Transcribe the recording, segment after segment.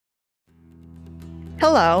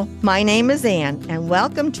Hello, my name is Ann, and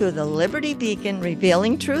welcome to the Liberty Beacon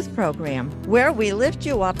Revealing Truth program, where we lift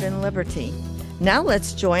you up in liberty. Now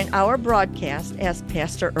let's join our broadcast as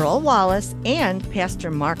Pastor Earl Wallace and Pastor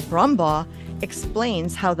Mark Brumbaugh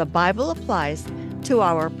explains how the Bible applies to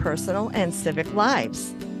our personal and civic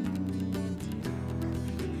lives.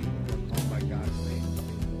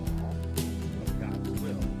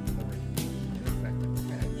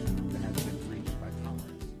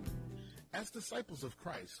 As disciples of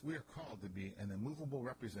Christ, we are called to be an immovable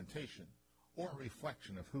representation or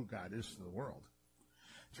reflection of who God is to the world.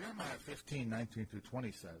 Jeremiah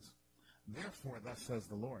 15:19-20 says, "Therefore thus says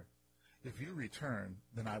the Lord, if you return,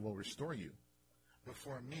 then I will restore you.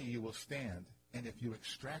 Before me you will stand, and if you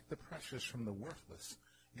extract the precious from the worthless,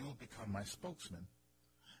 you will become my spokesman.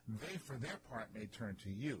 They for their part may turn to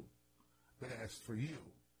you, but as for you,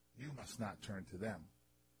 you must not turn to them.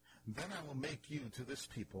 Then I will make you to this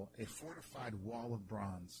people a fortified wall of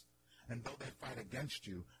bronze, and though they fight against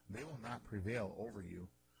you, they will not prevail over you.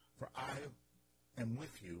 For I am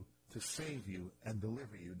with you to save you and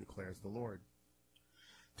deliver you, declares the Lord."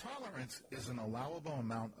 Tolerance is an allowable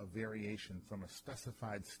amount of variation from a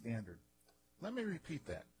specified standard. Let me repeat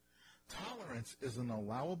that. Tolerance is an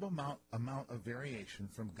allowable amount of variation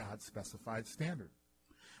from God's specified standard.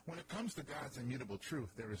 When it comes to God's immutable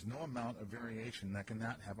truth, there is no amount of variation that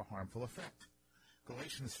cannot have a harmful effect.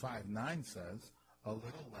 Galatians 5:9 says, "A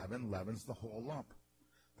little leaven leavens the whole lump."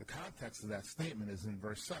 The context of that statement is in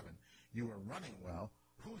verse 7. "You are running well.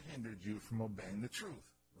 Who hindered you from obeying the truth?"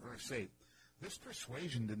 Verse 8. This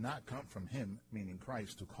persuasion did not come from him, meaning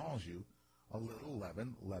Christ, who calls you. A little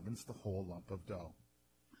leaven leavens the whole lump of dough.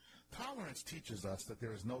 Tolerance teaches us that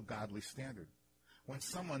there is no godly standard. When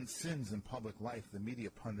someone sins in public life, the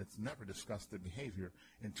media pundits never discuss the behavior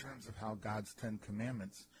in terms of how God's 10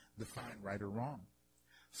 Commandments define right or wrong.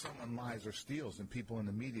 Someone lies or steals, and people in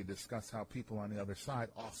the media discuss how people on the other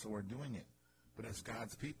side also are doing it. But as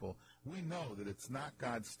God's people, we know that it's not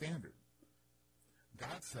God's standard.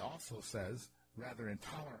 God also says, rather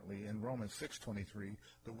intolerantly in Romans 6:23,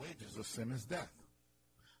 the wages of sin is death.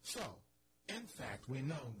 So, in fact, we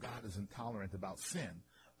know God is intolerant about sin.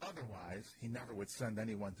 Otherwise, he never would send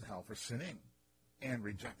anyone to hell for sinning and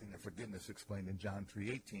rejecting the forgiveness explained in John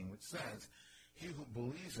 3:18, which says, "He who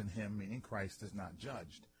believes in him," meaning Christ, "is not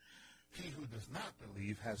judged. He who does not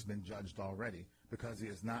believe has been judged already, because he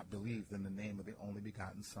has not believed in the name of the only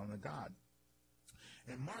begotten Son of God."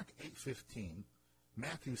 In Mark 8:15,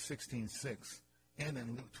 Matthew 16:6, and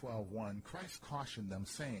in Luke 12:1, Christ cautioned them,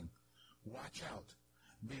 saying, "Watch out,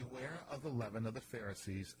 beware of the leaven of the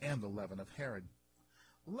Pharisees and the leaven of Herod."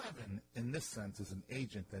 Leaven, in this sense, is an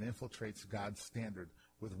agent that infiltrates God's standard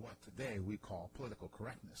with what today we call political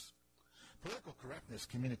correctness. Political correctness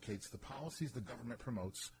communicates the policies the government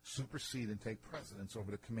promotes supersede and take precedence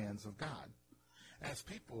over the commands of God. As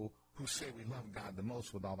people who say we love God the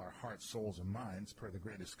most with all our hearts, souls, and minds, per the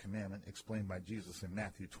greatest commandment explained by Jesus in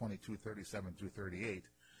Matthew 22:37-38,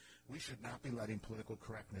 we should not be letting political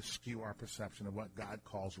correctness skew our perception of what God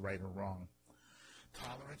calls right or wrong.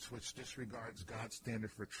 Tolerance which disregards God's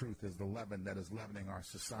standard for truth is the leaven that is leavening our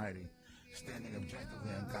society, standing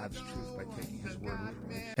objectively on God's truth by taking his word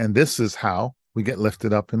literally. And this is how we get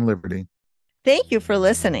lifted up in liberty. Thank you for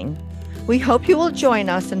listening. We hope you will join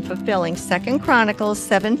us in fulfilling 2 Chronicles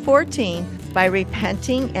 7:14 by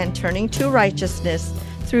repenting and turning to righteousness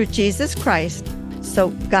through Jesus Christ,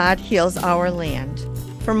 so God heals our land.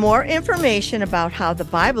 For more information about how the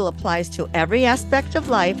Bible applies to every aspect of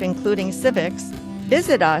life, including civics,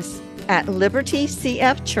 visit us at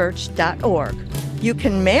libertycfchurch.org. You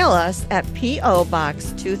can mail us at P.O.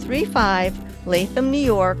 Box 235, Latham, New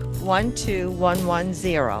York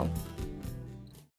 12110.